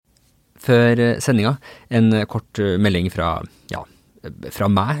Før sendinga, en kort melding fra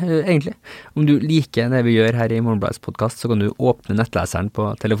meg, egentlig. Om du liker det vi gjør her i Morgenbladets podcast, så kan du åpne nettleseren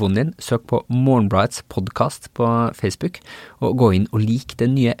på telefonen din, søk på Morgenbladets podcast på Facebook, og gå inn og like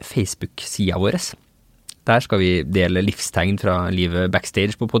den nye Facebook-sida vår. Der skal vi dele livstegn fra livet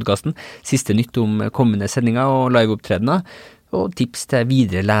backstage på podcasten, siste nytt om kommende sendinger og liveopptredener, og tips til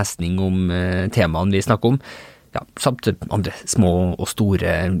videre lesning om temaene vi snakker om, samt andre små og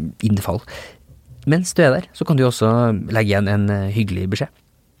store innfall. Mens du der, så kan du også legge igjen en hyggelig beskjed.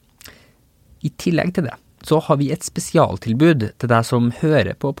 I tillegg til det, så har vi et spesialtilbud til deg som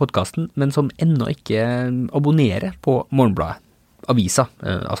hører på podcasten, men som ennå ikke abonnerer på Morgenbladet, avisa,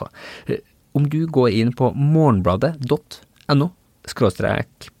 altså. Om du går inn på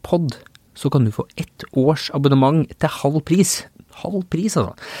morgenbladet.no/pod, så kan du få 1 års abonnement til halv pris. Halv pris,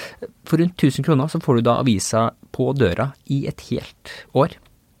 altså. For rundt 1000 kroner så får du da avisa på døra i et helt år.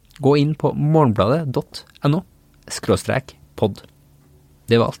 Gå inn på morgenbladet.no/pod.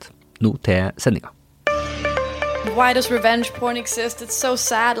 Det var alt. Nå til sendinga. Why does revenge porn exist? It's so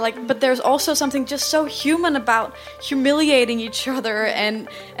sad. But there's also something just so human about humiliating each other and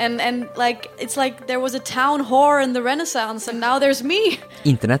it's like there was a town whore in the Renaissance and now there's me.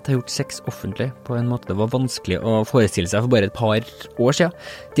 Internett har gjort sex offentlig på en måte det var vanskelig å forestille seg for bare et par år siden.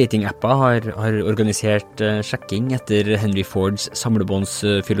 Dating-apper har organisert sjekking etter Henry Fords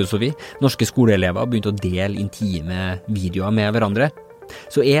samlebåndsfilosofi. Norske skoleelever begynte å dele intime videoer med hverandre.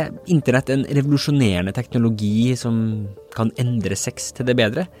 Så internett en revolusjonerende teknologi som kan endre sex til det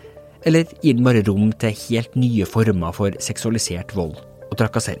bedre? Eller gir den bare rom til helt nye former for seksualisert vold og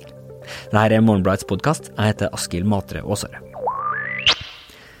trakassering? Dette Morgenbladets podcast. Jeg heter Askild Matre Åsare.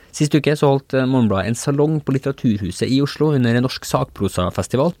 Sist uke så holdt Morgenbladet en salong på Litteraturhuset i Oslo under en norsk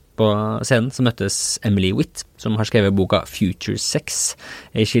sakprosafestival. På scenen så møttes Emily Witt, som har skrevet boka Future Sex,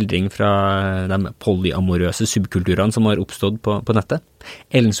 en skildring fra de polyamorøse subkulturene som har oppstått på nettet.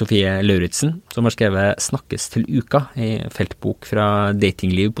 Ellen Sofie Lauritsen, som har skrevet Snakkes til uka, en feltbok fra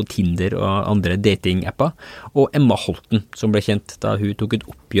datingliv på Tinder og andre datingapper, og Emma Holten, som ble kjent da hun tok et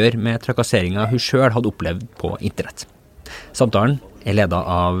oppgjør med trakasseringen hun selv hadde opplevd på internett. Samtalen ledet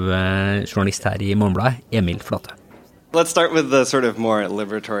av journalist her i Morgenbladet, Emil Flate. Let's start with the sort of more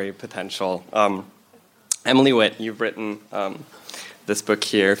liberatory potential. Emily Witt, you've written this book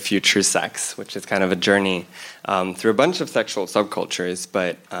here, Future Sex, which is kind of a journey through a bunch of sexual subcultures,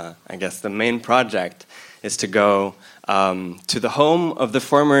 but I guess the main project is to go to the home of the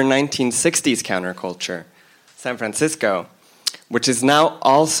former 1960s counterculture, San Francisco, which is now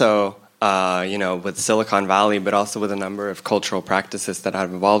also, with Silicon Valley, but also with a number of cultural practices that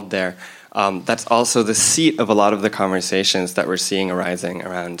have evolved there. That's also the seat of a lot of the conversations that we're seeing arising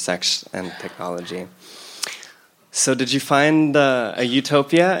around sex and technology. So did you find a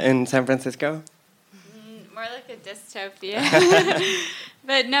utopia in San Francisco? More like a dystopia.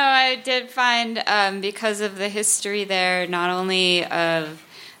 But no, I did find, because of the history there, not only of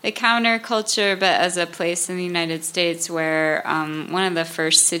the counterculture, but as a place in the United States where one of the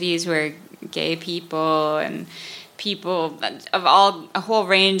first cities where gay people and people of a whole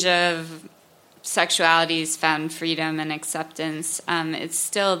range of sexualities found freedom and acceptance. It's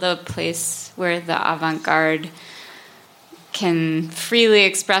still the place where the avant-garde can freely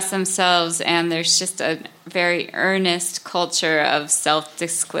express themselves, and there's just a very earnest culture of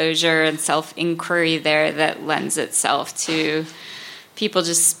self-disclosure and self-inquiry there that lends itself to people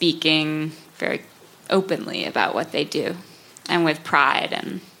just speaking very openly about what they do and with pride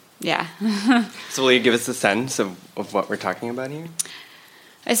and yeah. So will you give us a sense of what we're talking about here?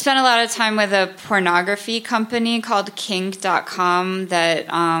 I spent a lot of time with a pornography company called Kink.com that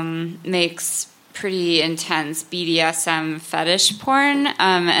makes pretty intense BDSM fetish porn.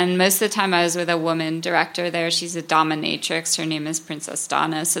 And most of the time I was with a woman director there. She's a dominatrix. Her name is Princess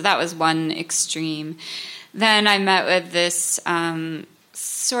Donna. So that was one extreme. Then I met with this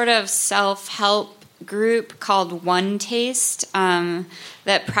sort of self-help group called One Taste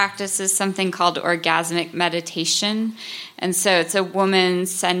that practices something called orgasmic meditation. And so it's a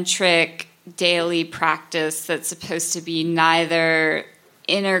woman-centric daily practice that's supposed to be neither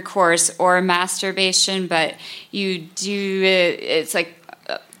intercourse or masturbation, but you do it's like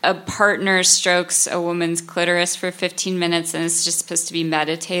a partner strokes a woman's clitoris for 15 minutes, and it's just supposed to be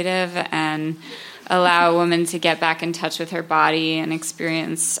meditative and allow a woman to get back in touch with her body and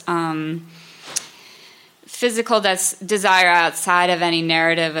experience physical desire outside of any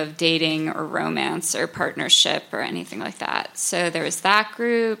narrative of dating or romance or partnership or anything like that. So there was that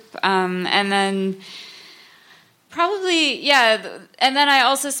group. And then probably, yeah. And then I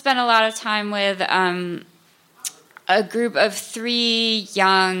also spent a lot of time with a group of 3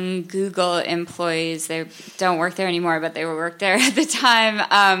 young Google employees. They don't work there anymore, but they worked there at the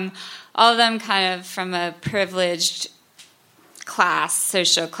time. All of them kind of from a privileged class,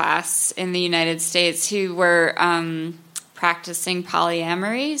 social class in the United States, who were practicing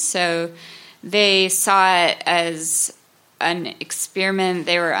polyamory. So they saw it as an experiment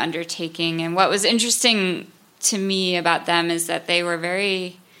they were undertaking. And what was interesting to me about them is that they were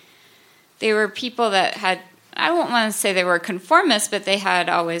people that had, I don't want to say they were conformists, but they had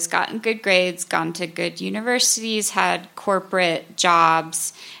always gotten good grades, gone to good universities, had corporate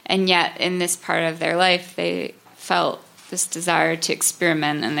jobs, and yet in this part of their life they felt this desire to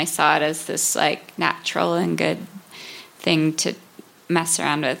experiment, and they saw it as this like natural and good thing to mess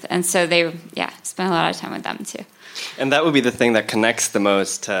around with. And so they spent a lot of time with them too. And that would be the thing that connects the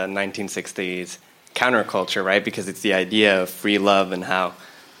most to 1960s counterculture, right? Because it's the idea of free love and how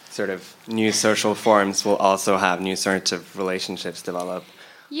sort of new social forms will also have new sorts of relationships develop.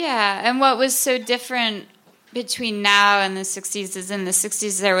 Yeah, and what was so different between now and the 60s is in the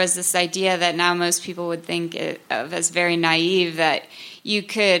 60s there was this idea that now most people would think of as very naive, that you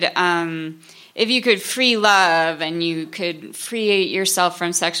could, if you could free love and you could free yourself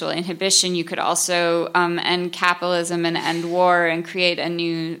from sexual inhibition, you could also end capitalism and end war and create a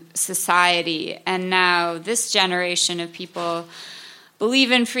new society. And now this generation of people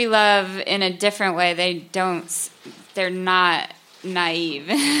believe in free love in a different way. They're not naive.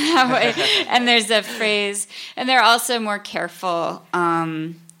 And there's a phrase, and they're also more careful,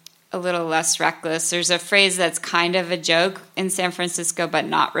 a little less reckless. There's a phrase that's kind of a joke in San Francisco, but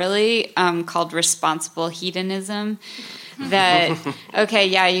not really, called responsible hedonism. That, okay,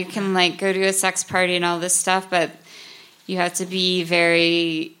 yeah, you can like go to a sex party and all this stuff, but you have to be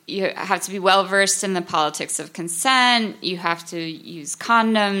well versed in the politics of consent. You have to use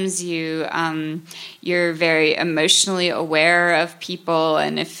condoms. You're very emotionally aware of people,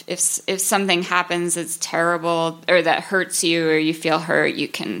 and if something happens that's terrible or that hurts you or you feel hurt, you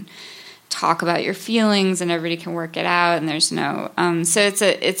can talk about your feelings and everybody can work it out. And there's no so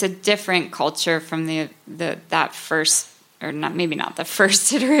it's a different culture from that first, or not, maybe not the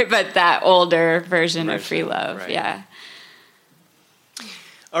first iteration, but that older version of free love. Right. Yeah.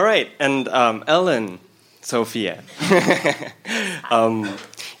 All right, and Ellen, Sophia,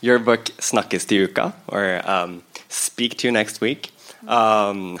 your book Snakkes til uka, or Speak to Next Week,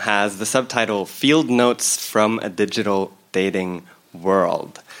 has the subtitle Field Notes from a Digital Dating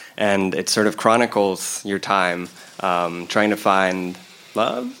World. And it sort of chronicles your time trying to find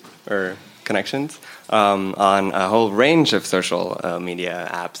love or connections on a whole range of social media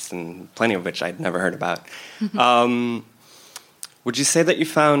apps, and plenty of which I'd never heard about. Would you say that you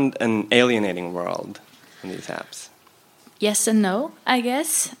found an alienating world in these apps? Yes and no, I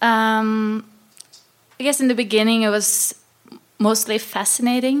guess. I guess in the beginning it was mostly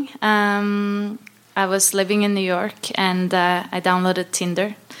fascinating. I was living in New York and I downloaded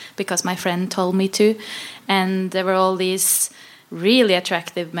Tinder because my friend told me to. And there were all these really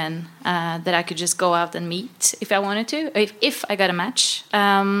attractive men that I could just go out and meet if I wanted to, if I got a match.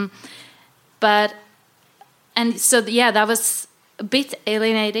 And so, that was a bit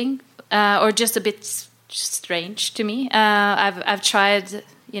alienating, or just a bit strange to me. I've tried,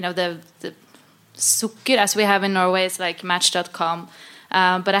 the sukker, as we have in Norway, it's like Match.com,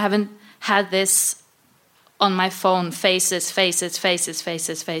 but I haven't had this on my phone. Faces,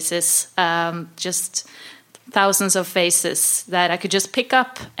 just thousands of faces that I could just pick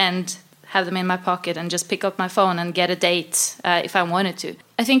up and have them in my pocket and just pick up my phone and get a date if I wanted to.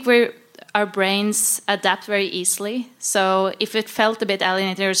 I think our brains adapt very easily. So if it felt a bit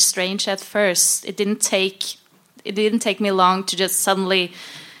alienating or strange at first, it didn't take me long to just suddenly,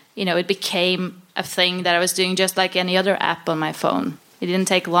 it became a thing that I was doing just like any other app on my phone. It didn't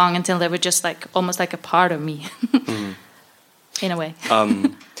take long until they were just like almost like a part of me, in a way.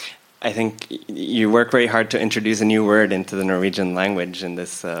 I think you work very hard to introduce a new word into the Norwegian language in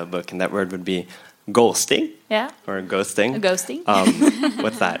this book, and that word would be ghosting. Yeah. Or ghosting. Ghosting.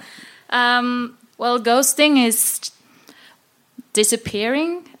 What's that? Well, ghosting is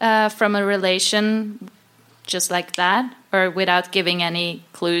disappearing from a relation just like that, or without giving any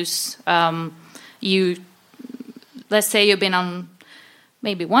clues. Let's say you've been on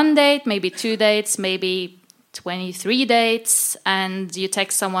maybe one date, maybe 2 dates, maybe 23 dates, and you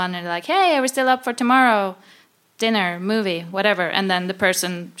text someone and you're like, hey, are we still up for tomorrow? Dinner, movie, whatever. And then the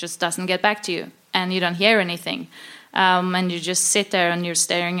person just doesn't get back to you and you don't hear anything. And you just sit there and you're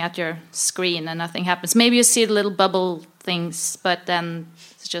staring at your screen and nothing happens. Maybe you see little bubble things, but then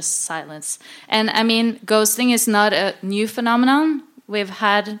it's just silence. And I mean, ghosting is not a new phenomenon. We've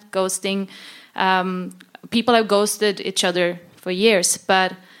had ghosting people have ghosted each other for years,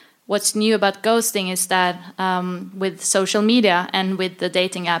 but what's new about ghosting is that with social media and with the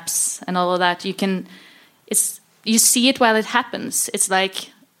dating apps and all of that, you see it while it happens. It's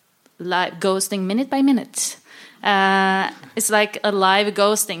like ghosting minute by minute. It's like a live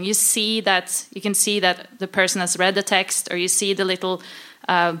ghosting. You can see that the person has read the text, or you see the little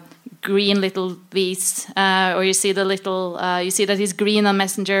green little V's, or you see you see that he's green on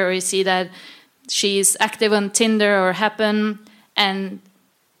Messenger, or you see that she's active on Tinder or Happen, and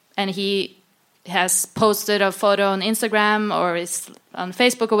he has posted a photo on Instagram or is on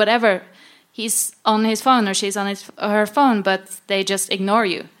Facebook or whatever. He's on his phone or she's on her phone, but they just ignore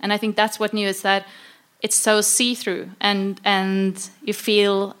you. And I think that's what new is, that it's so see-through, and you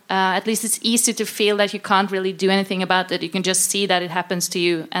feel, at least it's easy to feel that you can't really do anything about it. You can just see that it happens to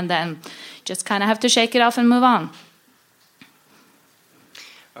you, and then just kind of have to shake it off and move on.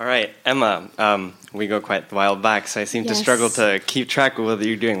 All right, Emma, we go quite a while back, so I seem to struggle to keep track of what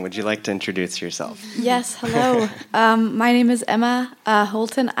you're doing. Would you like to introduce yourself? Yes, hello. My name is Emma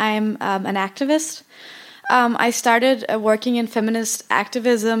Holten. I'm an activist. I started working in feminist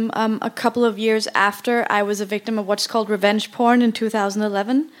activism a couple of years after I was a victim of what's called revenge porn in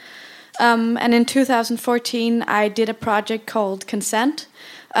 2011. And in 2014, I did a project called Consent,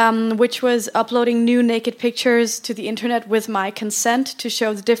 which was uploading new naked pictures to the internet with my consent to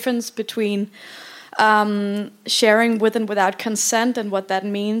show the difference between sharing with and without consent and what that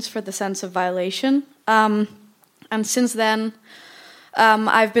means for the sense of violation. And since then,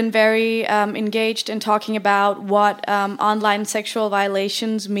 I've been very engaged in talking about what online sexual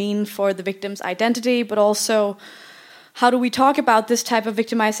violations mean for the victim's identity, but also how do we talk about this type of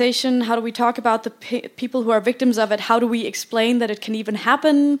victimization? How do we talk about the people who are victims of it? How do we explain that it can even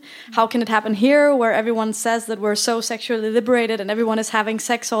happen? How can it happen here, where everyone says that we're so sexually liberated and everyone is having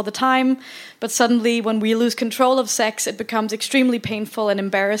sex all the time, but suddenly when we lose control of sex, it becomes extremely painful and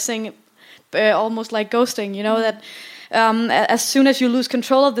embarrassing, almost like ghosting, that as soon as you lose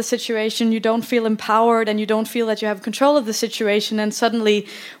control of the situation, you don't feel empowered and you don't feel that you have control of the situation, and suddenly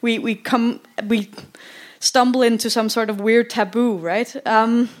we stumble into some sort of weird taboo, right?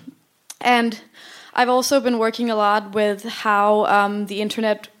 And I've also been working a lot with how the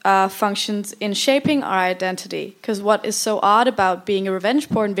internet functions in shaping our identity, because what is so odd about being a revenge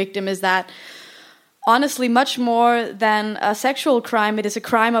porn victim is that honestly, much more than a sexual crime, it is a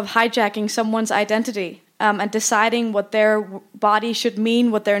crime of hijacking someone's identity. And deciding what their body should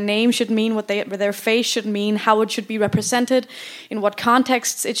mean, what their name should mean, what their face should mean, how it should be represented, in what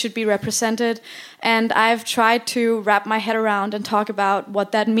contexts it should be represented. And I've tried to wrap my head around and talk about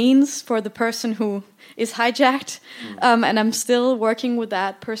what that means for the person who is hijacked. And I'm still working with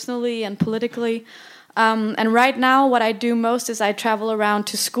that personally and politically. And right now, what I do most is I travel around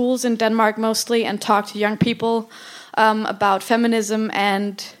to schools in Denmark mostly and talk to young people about feminism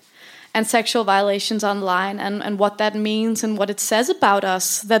and sexual violations online, and what that means and what it says about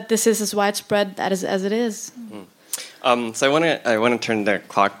us, that this is as widespread as it is. So I want to turn the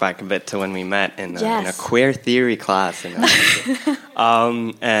clock back a bit to when we met in a queer theory class. And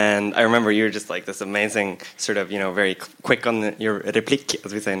I remember you were just like this amazing sort of, very quick on your replik,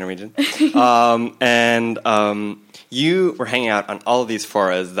 as we say in Norwegian. You were hanging out on all of these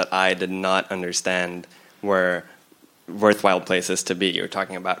forums that I did not understand were worthwhile places to be. You were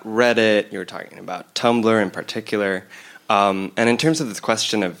talking about Reddit, you were talking about Tumblr in particular. And in terms of this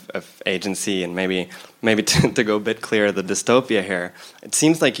question of agency, and maybe to go a bit clearer, the dystopia here, it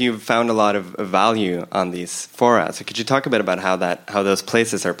seems like you've found a lot of value on these fora. So could you talk a bit about how those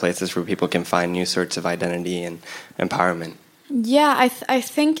places are places where people can find new sorts of identity and empowerment? Yeah, I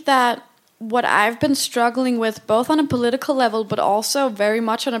think that what I've been struggling with, both on a political level, but also very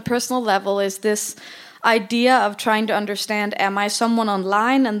much on a personal level, is this idea of trying to understand, am I someone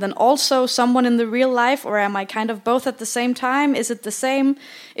online and then also someone in the real life, or am I kind of both at the same time? Is it the same?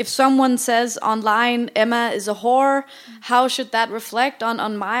 If someone says online, Emma is a whore, how should that reflect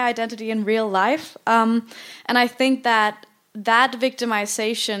on my identity in real life? And I think that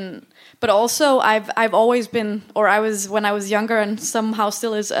victimization, but also I've always been, or I was when I was younger, and somehow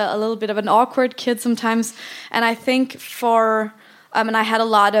still is a little bit of an awkward kid sometimes, and I think and I had a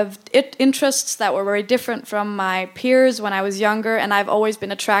lot of interests that were very different from my peers when I was younger, and I've always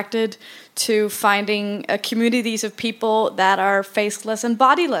been attracted to finding communities of people that are faceless and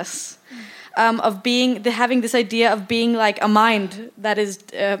bodiless, having this idea of being like a mind that is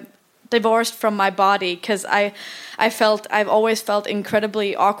divorced from my body, because I've always felt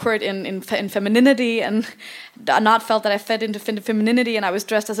incredibly awkward in femininity, and not felt that I fed into femininity, and I was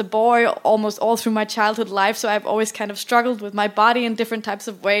dressed as a boy almost all through my childhood life, so I've always kind of struggled with my body in different types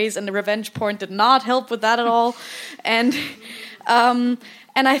of ways, and the revenge porn did not help with that at all.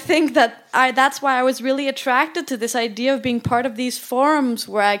 And I think that that's why I was really attracted to this idea of being part of these forums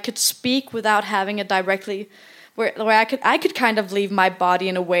where I could speak without having a directly, where I could kind of leave my body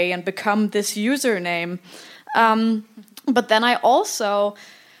in a way and become this username. But then I also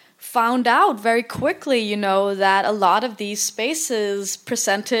found out very quickly, that a lot of these spaces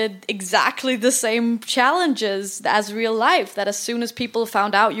presented exactly the same challenges as real life. That as soon as people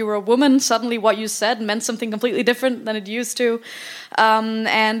found out you were a woman, suddenly what you said meant something completely different than it used to.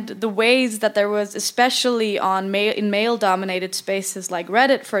 And the ways that there was, especially in male-dominated spaces like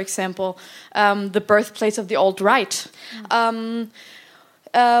Reddit, for example, the birthplace of the alt-right. I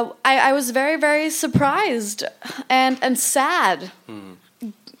was very, very surprised and sad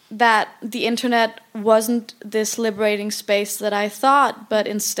that the internet wasn't this liberating space that I thought, but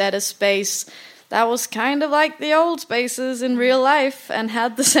instead a space that was kind of like the old spaces in real life and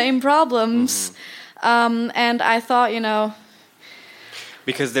had the same problems. And I thought,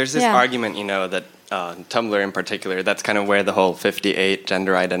 Because there's this argument, that Tumblr in particular, that's kind of where the whole 58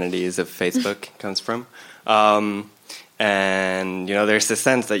 gender identities of Facebook comes from. And, there's this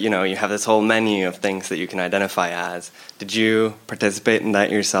sense that, you have this whole menu of things that you can identify as. Did you participate in that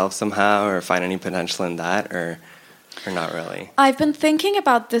yourself somehow, or find any potential in that, or not really? I've been thinking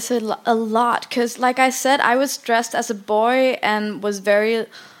about this a lot, because, like I said, I was dressed as a boy and was very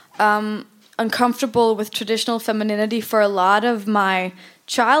uncomfortable with traditional femininity for a lot of my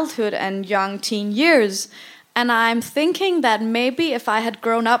childhood and young teen years. And I'm thinking that maybe if I had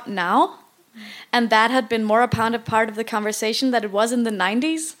grown up now, and that had been more a part of the conversation that it was in the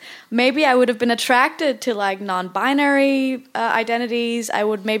 90s, maybe I would have been attracted to like non-binary identities. I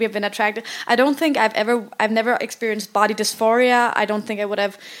would maybe have been attracted. I don't think I've never experienced body dysphoria. I don't think I would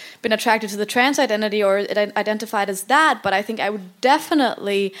have been attracted to the trans identity or identified as that, but I think I would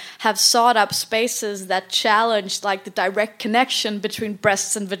definitely have sought up spaces that challenged like the direct connection between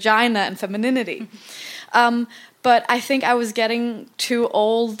breasts and vagina and femininity. But I think I was getting too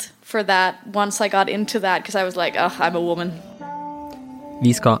old for that once I got into that, because I was like, oh, I'm a woman.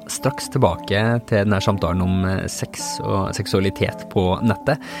 Vi skal straks tilbake til denne samtalen om sex og seksualitet på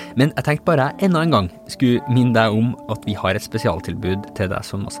nettet, men jeg tenkte bare enda en gang skulle minne deg om at vi har et spesialtilbud til deg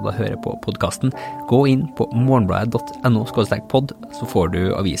som altså da hører på podcasten. Gå inn på morgenbladet.no/pod, så får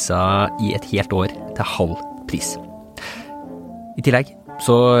du avisa i et helt år til halv pris. I tillegg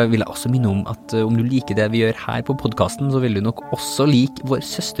så vil jeg også minne om at om du liker det vi gjør her på podcasten, så vil du nok også like vår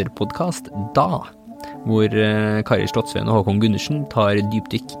søsterpodcast Da, hvor Kari Slottsveen og Håkon Gundersen tar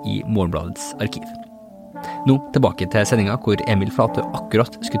dypdykk i Morgenbladets arkiv. Nå tilbake til sendinga hvor Emil Flatø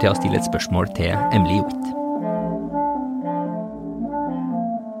akkurat skulle til å stille et spørsmål til Emily Witt.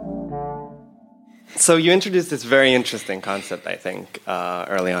 So you introduced this very interesting concept, I think,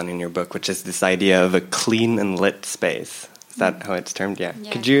 early on in your book, which is this idea of a clean and lit space. Is that how it's termed? Yeah.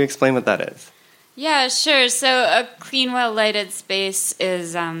 Could you explain what that is? Yeah, sure. So a clean, well-lighted space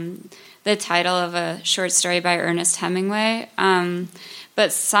is the title of a short story by Ernest Hemingway.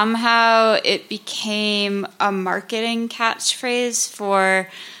 But somehow it became a marketing catchphrase for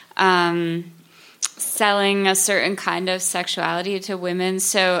selling a certain kind of sexuality to women.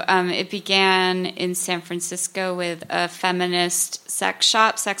 So it began in San Francisco with a feminist sex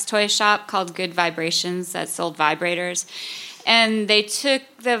toy shop called Good Vibrations that sold vibrators. And they took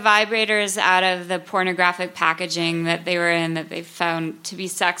the vibrators out of the pornographic packaging that they were in, that they found to be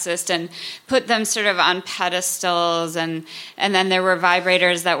sexist, and put them sort of on pedestals. And then there were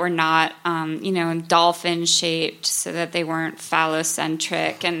vibrators that were not, dolphin shaped, so that they weren't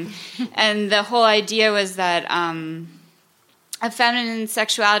phallocentric. And the whole idea was that a feminine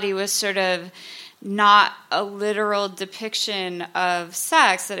sexuality was sort of not a literal depiction of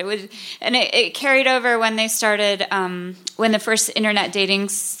sex, that it carried over when they started, when the first internet dating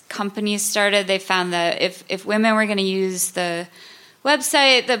companies started. They found that if women were going to use the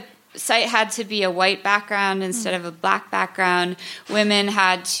website, the site had to be a white background instead of a black background. Women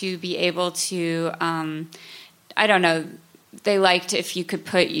had to be able to, they liked if you could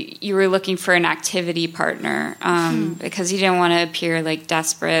put, you were looking for an activity partner, because you didn't want to appear like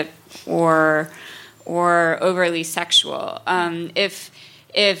desperate or overly sexual.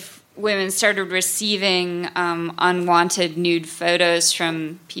 If women started receiving unwanted nude photos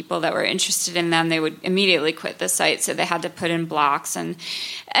from people that were interested in them, they would immediately quit the site, so they had to put in blocks. And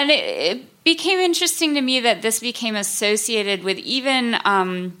became interesting to me that this became associated with even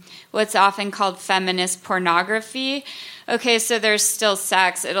what's often called feminist pornography. Okay, so there's still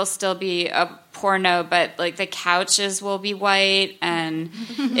sex. It'll still be a porno, but like the couches will be white and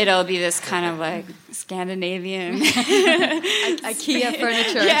it'll be this kind of like Scandinavian IKEA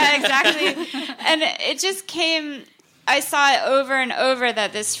furniture. Yeah, exactly. And it just came, I saw it over and over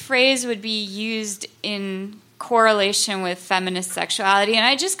that this phrase would be used in correlation with feminist sexuality, and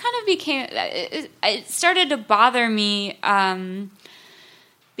I just kind of became, it started to bother me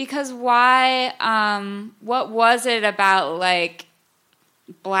because why, what was it about like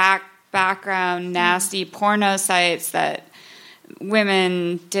black background nasty porno sites that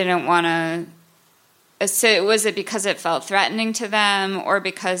women didn't want to, so was it because it felt threatening to them, or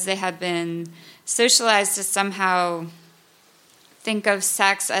because they had been socialized to somehow think of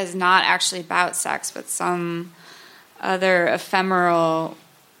sex as not actually about sex, but some other ephemeral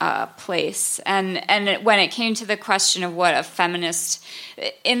place. And when it came to the question of what a feminist,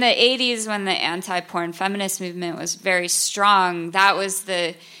 in the 80s when the anti-porn feminist movement was very strong, that was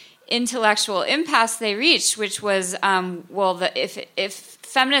the intellectual impasse they reached, which was, if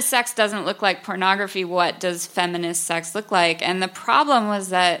feminist sex doesn't look like pornography, what does feminist sex look like? And the problem was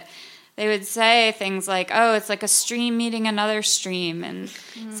that they would say things like, oh, it's like a stream meeting another stream. And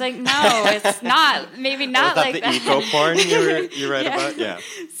it's like, no, it's not. Maybe not like that. the eco-porn you read about? Yeah.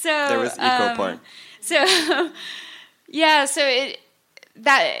 So there was eco-porn. So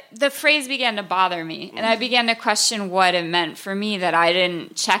the phrase began to bother me. And I began to question what it meant for me that I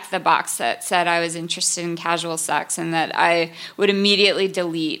didn't check the box that said I was interested in casual sex, and that I would immediately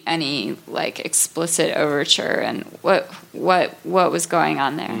delete any like explicit overture and what was going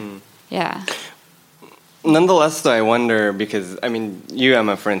on there. Yeah. Nonetheless, though, I wonder, because, I mean, you,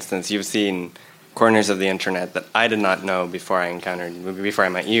 Emma, for instance, you've seen corners of the internet that I did not know before I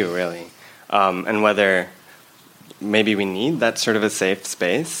met you, really. And whether maybe we need that sort of a safe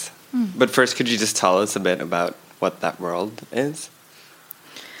space. But first, could you just tell us a bit about what that world is?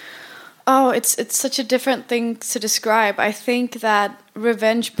 Oh, it's such a different thing to describe. I think that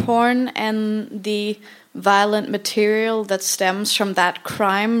revenge porn and the violent material that stems from that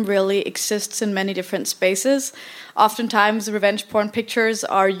crime really exists in many different spaces. Oftentimes, revenge porn pictures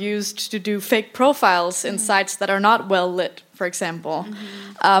are used to do fake profiles in sites that are not well lit, for example.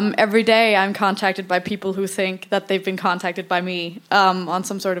 Every day I'm contacted by people who think that they've been contacted by me on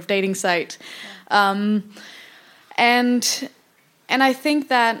some sort of dating site. And I think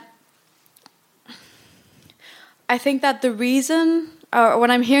that the reason, or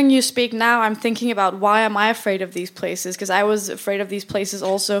when I'm hearing you speak now, I'm thinking about why am I afraid of these places? Because I was afraid of these places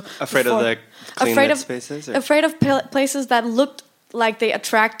also. Afraid of the clean spaces? Or? Afraid of places that looked like they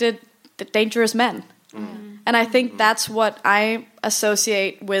attracted the dangerous men. And I think that's what I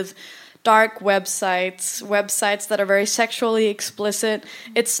associate with dark websites that are very sexually explicit.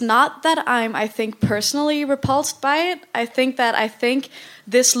 It's not that I think, personally repulsed by it. I think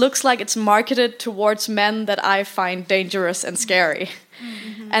this looks like it's marketed towards men that I find dangerous and scary.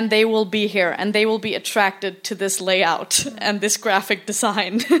 And they will be here, and they will be attracted to this layout and this graphic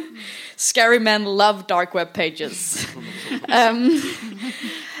design. Scary men love dark web pages.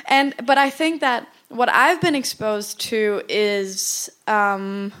 But I think that what I've been exposed to is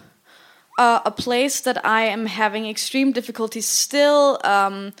a place that I am having extreme difficulty still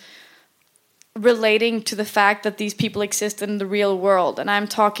relating to the fact that these people exist in the real world. And I'm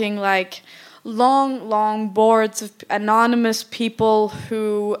talking like long boards of anonymous people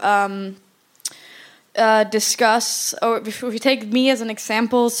who discuss, or if you take me as an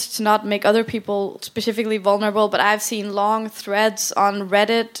example to not make other people specifically vulnerable, but I've seen long threads on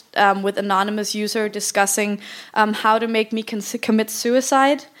Reddit with anonymous user discussing how to make me commit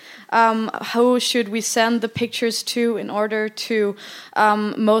suicide. Who should we send the pictures to in order to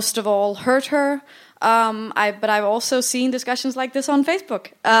most of all hurt her? But I've also seen discussions like this on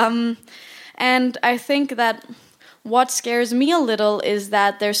Facebook. And I think that what scares me a little is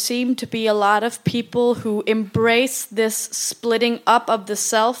that there seem to be a lot of people who embrace this splitting up of the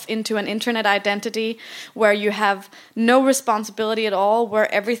self into an internet identity where you have no responsibility at all,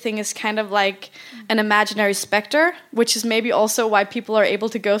 where everything is kind of like an imaginary specter, which is maybe also why people are able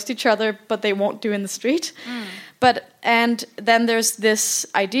to ghost each other, but they won't do in the street. And then there's this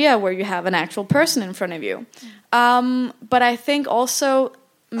idea where you have an actual person in front of you. But I think also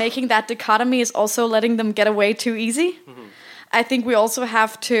making that dichotomy is also letting them get away too easy. I think we also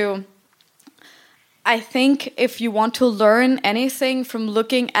have to, I think if you want to learn anything from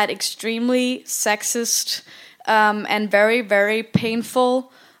looking at extremely sexist and very, very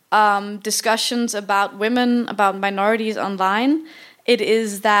painful discussions about women, about minorities online, it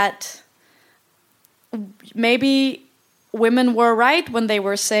is that maybe women were right when they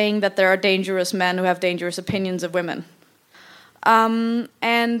were saying that there are dangerous men who have dangerous opinions of women.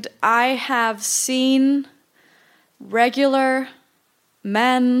 And I have seen regular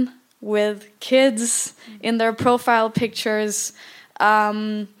men with kids in their profile pictures,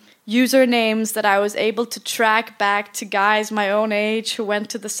 usernames that I was able to track back to guys my own age who went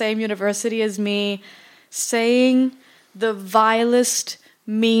to the same university as me, saying the vilest,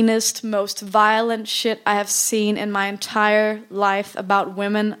 meanest, most violent shit I have seen in my entire life about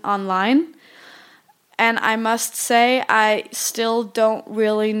women online. And I must say, I still don't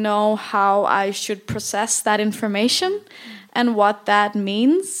really know how I should process that information and what that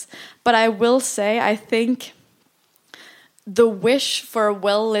means. But I will say, I think the wish for a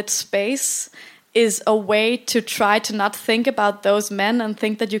well-lit space is a way to try to not think about those men and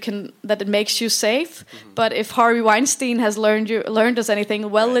think that that it makes you safe. But if Harvey Weinstein has learned us anything,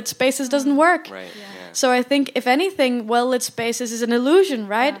 well-lit spaces doesn't work. Right. Yeah. So I think, if anything, well-lit spaces is an illusion,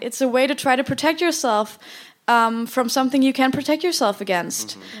 right? Yeah. It's a way to try to protect yourself from something you can protect yourself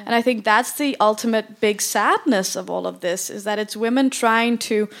against. And I think that's the ultimate big sadness of all of this, is that it's women trying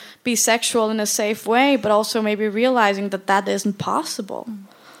to be sexual in a safe way, but also maybe realizing that isn't possible.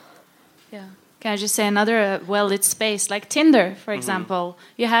 Yeah. Can I just say another well-lit space, like Tinder, for example?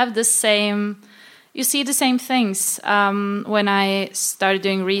 You have you see the same things. When I started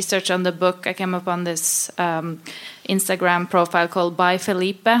doing research on the book, I came upon this Instagram profile called By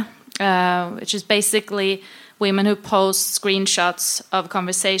Felipe, which is basically women who post screenshots of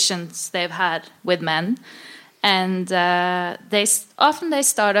conversations they've had with men. And they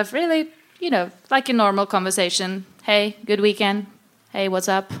start off really, like a normal conversation. Hey, good weekend. Hey, what's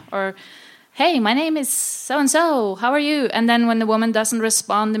up? Or, hey, my name is so-and-so. How are you? And then when the woman doesn't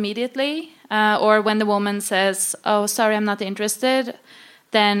respond immediately, or when the woman says, oh, sorry, I'm not interested,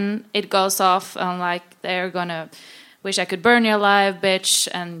 then it goes off on like, they're going to wish I could burn you alive, bitch.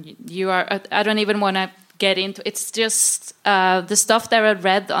 And I don't even want to get into, it's just the stuff that I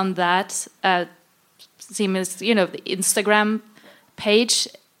read on that seems, the Instagram page.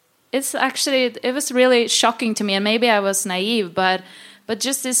 It was really shocking to me, and maybe I was naive, but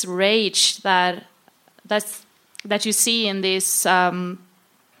just this rage that you see in these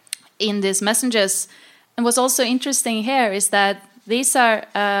messages. And what's also interesting here is that these are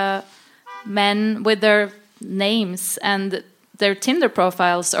men with their names and their Tinder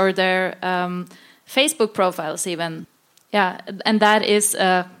profiles or their Facebook profiles even. Yeah, and that is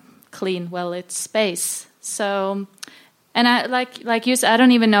a clean, well-lit space. So, and I like you said, I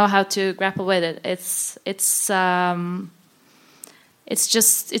don't even know how to grapple with it. It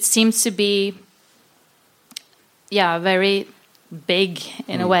seems to be, very big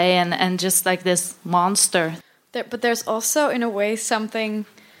in a way, and just like this monster. But there's also, in a way, something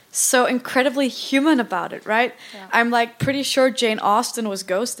so incredibly human about it, right? Yeah. I'm like pretty sure Jane Austen was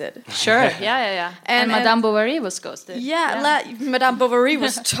ghosted. Sure, yeah. And Madame Bovary was ghosted. Yeah. Madame Bovary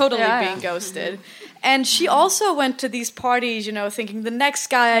was totally being ghosted. And she also went to these parties, thinking the next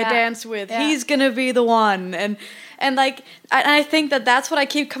guy I dance with, he's gonna be the one. And I think that's what I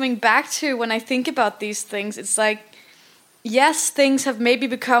keep coming back to when I think about these things. It's like, yes, things have maybe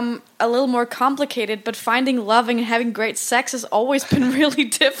become a little more complicated, but finding loving and having great sex has always been really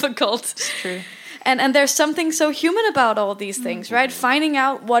difficult. It's true. And there's something so human about all these things, right? Finding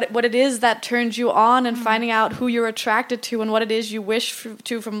out what it is that turns you on, and finding out who you're attracted to and what it is you wish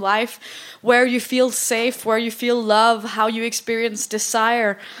to from life, where you feel safe, where you feel love, how you experience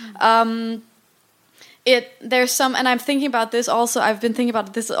desire. There's some, and I'm thinking about this also, I've been thinking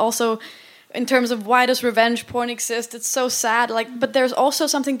about this also in terms of why does revenge porn exist. It's so sad, but there's also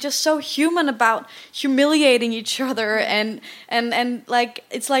something just so human about humiliating each other, and like,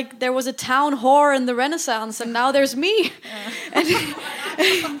 it's like there was a town whore in the Renaissance, and now there's me.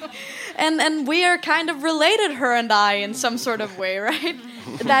 And we are kind of related, her and I, in some sort of way, right?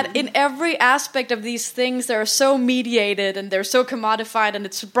 That in every aspect of these things, they're so mediated and they're so commodified, and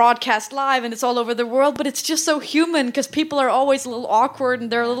it's broadcast live and it's all over the world, but it's just so human, because people are always a little awkward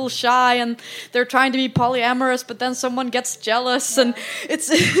and they're a little shy and they're trying to be polyamorous, but then someone gets jealous, and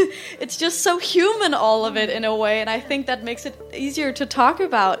it's just so human, all of it, in a way. And I think that makes it easier to talk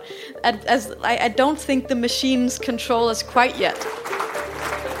about, as I don't think the machines control us quite yet.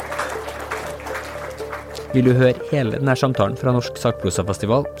 Vil du høre hele denne samtalen fra Norsk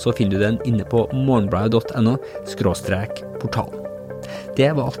Sakprosafestival, så finner du den inne på morgenbladet.no/portal.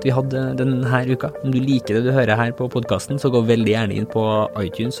 Det var alt vi hadde denne uka. Om du liker det du hører her på podcasten, så gå veldig gjerne inn på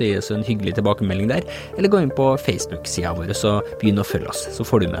iTunes og gi oss en hyggelig tilbakemelding der, eller gå inn på Facebook-siden vår og begynn å følge oss, så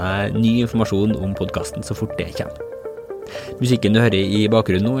får du med ny informasjon om podcasten så fort det kommer. Musikken du hører i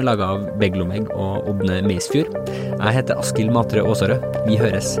bakgrunnen nå er laget av Beglomeg og Odne Meisfjord. Jeg heter Askild Matre Åsarød. Vi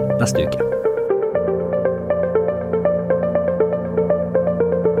høres neste uke.